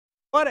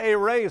What a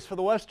race for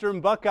the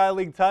Western Buckeye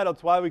League title.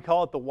 That's why we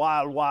call it the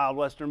Wild, Wild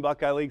Western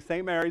Buckeye League.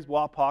 St. Mary's,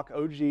 Wapak,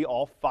 OG,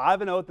 all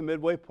 5-0 at the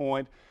midway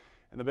point.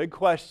 And the big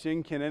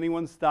question, can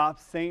anyone stop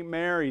St.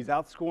 Mary's,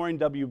 outscoring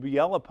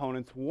WBL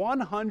opponents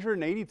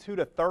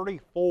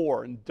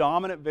 182-34 in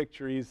dominant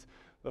victories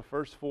the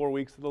first 4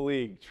 weeks of the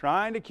league.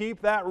 Trying to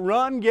keep that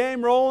run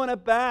game rolling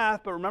at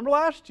Bath. But remember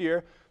last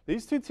year,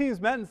 these two teams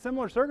met in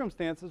similar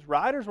circumstances.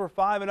 Riders were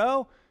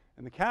 5-0,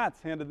 and the Cats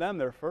handed them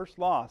their first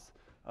loss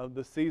of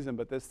the season.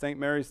 But this St.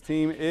 Mary's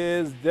team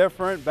is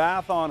different.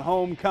 Bath on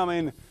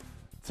homecoming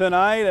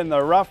tonight, and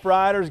the Rough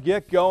Riders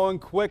get going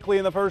quickly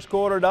in the first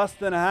quarter.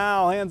 Dustin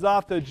Howell hands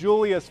off to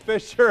Julius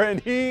Fisher, and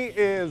he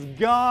is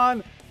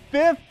gone.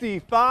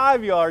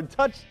 55-yard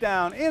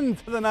touchdown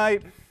into the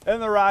night,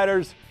 and the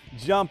Riders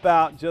jump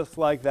out just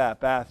like that.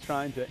 Bath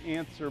trying to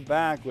answer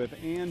back with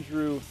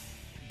Andrew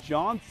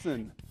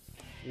Johnson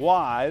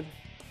wide.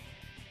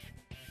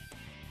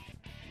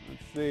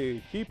 Let's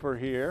see, keeper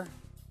here.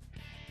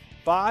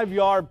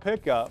 5-yard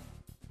pickup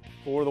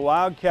for the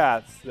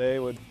Wildcats. They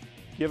would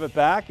give it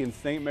back, and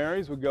St.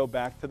 Mary's would go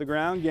back to the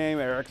ground game.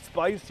 Eric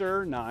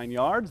Spicer, 9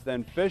 yards.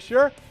 Then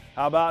Fisher.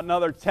 How about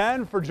another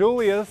 10 for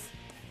Julius?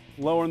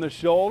 Lowering the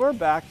shoulder.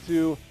 Back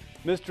to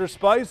Mr.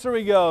 Spicer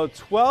we go.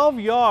 12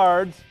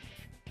 yards.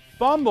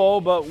 Fumble,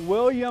 but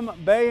William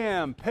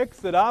Bayham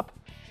picks it up.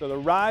 So the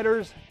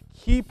Riders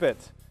keep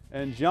it.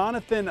 And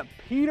Jonathan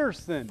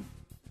Peterson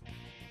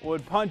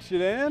would punch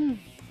it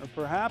in. Or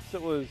perhaps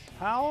it was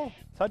Howell.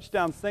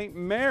 Touchdown St.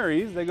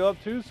 Mary's. They go up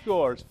 2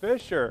 scores.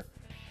 Fisher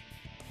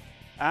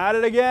at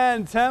it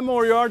again. 10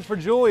 more yards for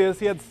Julius.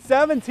 He had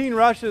 17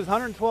 rushes,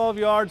 112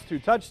 yards, 2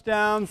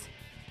 touchdowns.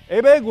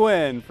 A big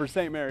win for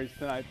St. Mary's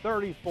tonight.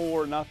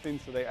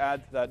 34-0. So they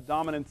add to that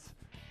dominance,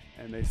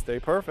 and they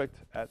stay perfect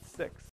at 6.